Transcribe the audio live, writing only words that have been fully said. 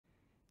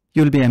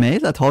You'll be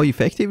amazed at how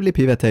effectively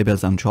pivot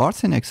tables and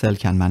charts in Excel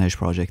can manage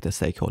project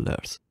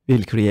stakeholders.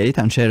 We'll create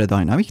and share a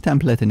dynamic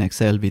template in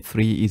Excel with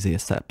 3 easy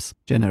steps: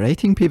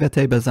 generating pivot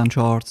tables and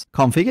charts,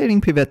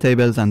 configuring pivot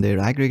tables and their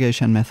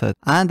aggregation method,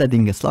 and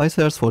adding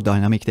slicers for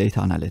dynamic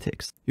data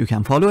analytics. You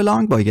can follow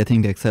along by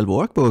getting the Excel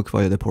workbook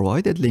via the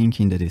provided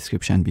link in the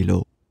description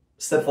below.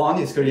 Step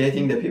 1 is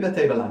creating the pivot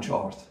table and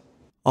chart.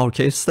 Our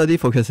case study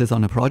focuses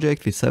on a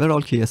project with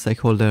several key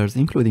stakeholders,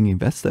 including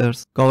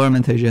investors,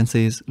 government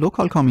agencies,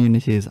 local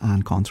communities,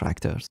 and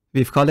contractors.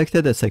 We've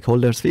collected the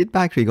stakeholders'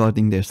 feedback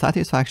regarding their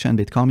satisfaction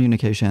with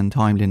communication,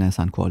 timeliness,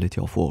 and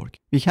quality of work.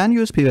 We can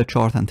use pivot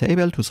chart and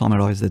table to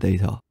summarize the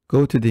data.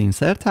 Go to the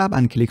Insert tab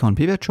and click on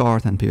Pivot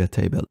Chart and Pivot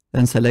Table.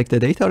 Then select the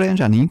data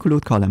range and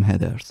include column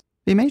headers.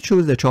 We may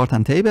choose the chart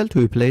and table to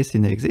be placed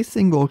in the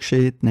existing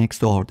worksheet next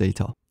to our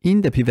data.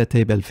 In the pivot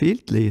table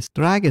field list,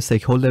 drag a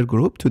stakeholder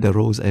group to the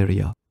rows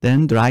area.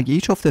 Then drag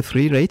each of the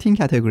 3 rating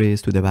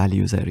categories to the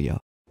values area.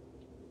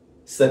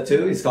 Step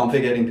 2 is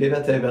configuring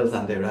pivot tables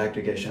and their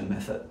aggregation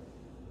method.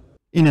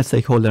 In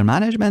stakeholder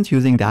management,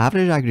 using the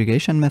average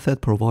aggregation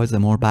method provides a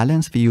more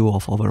balanced view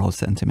of overall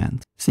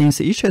sentiment.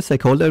 Since each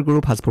stakeholder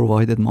group has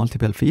provided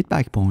multiple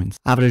feedback points,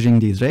 averaging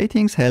these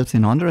ratings helps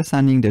in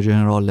understanding the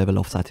general level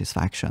of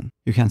satisfaction.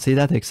 You can see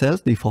that Excel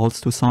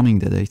defaults to summing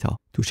the data.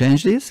 To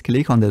change this,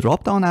 click on the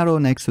drop-down arrow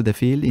next to the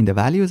field in the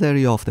values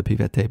area of the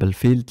pivot table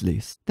field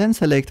list. Then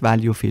select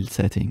Value Field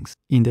Settings.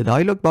 In the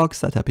dialog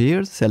box that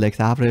appears, select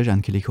Average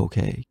and click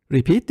OK.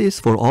 Repeat this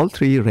for all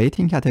 3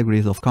 rating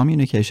categories of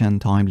communication,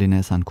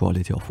 timeliness, and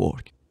quality of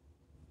work.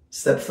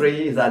 Step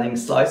 3 is adding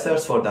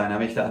slicers for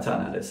dynamic data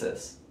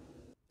analysis.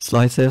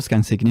 Slicers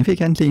can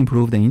significantly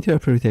improve the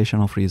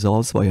interpretation of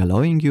results by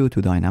allowing you to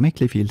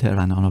dynamically filter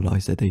and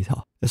analyze the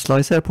data. A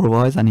slicer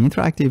provides an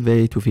interactive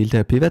way to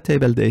filter pivot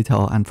table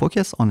data and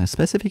focus on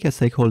specific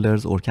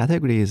stakeholders or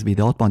categories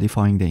without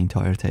modifying the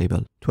entire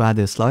table. To add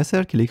a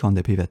slicer, click on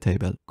the pivot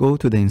table. Go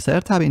to the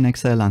Insert tab in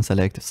Excel and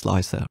select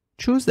Slicer.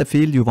 Choose the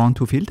field you want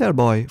to filter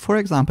by, for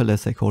example, a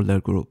stakeholder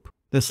group.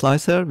 The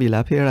slicer will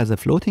appear as a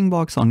floating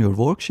box on your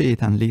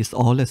worksheet and list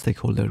all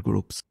stakeholder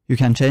groups. You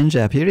can change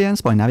the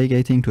appearance by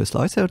navigating to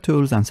Slicer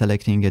Tools and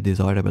selecting a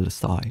desirable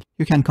style.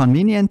 You can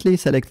conveniently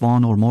select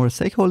one or more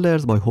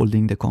stakeholders by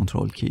holding the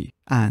Control key.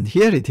 And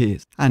here it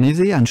is, an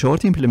easy and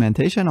short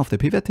implementation of the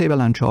pivot table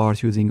and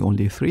chart using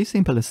only 3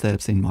 simple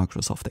steps in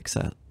Microsoft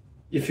Excel.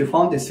 If you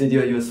found this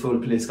video useful,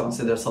 please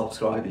consider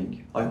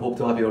subscribing. I hope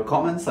to have your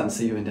comments and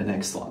see you in the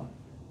next one.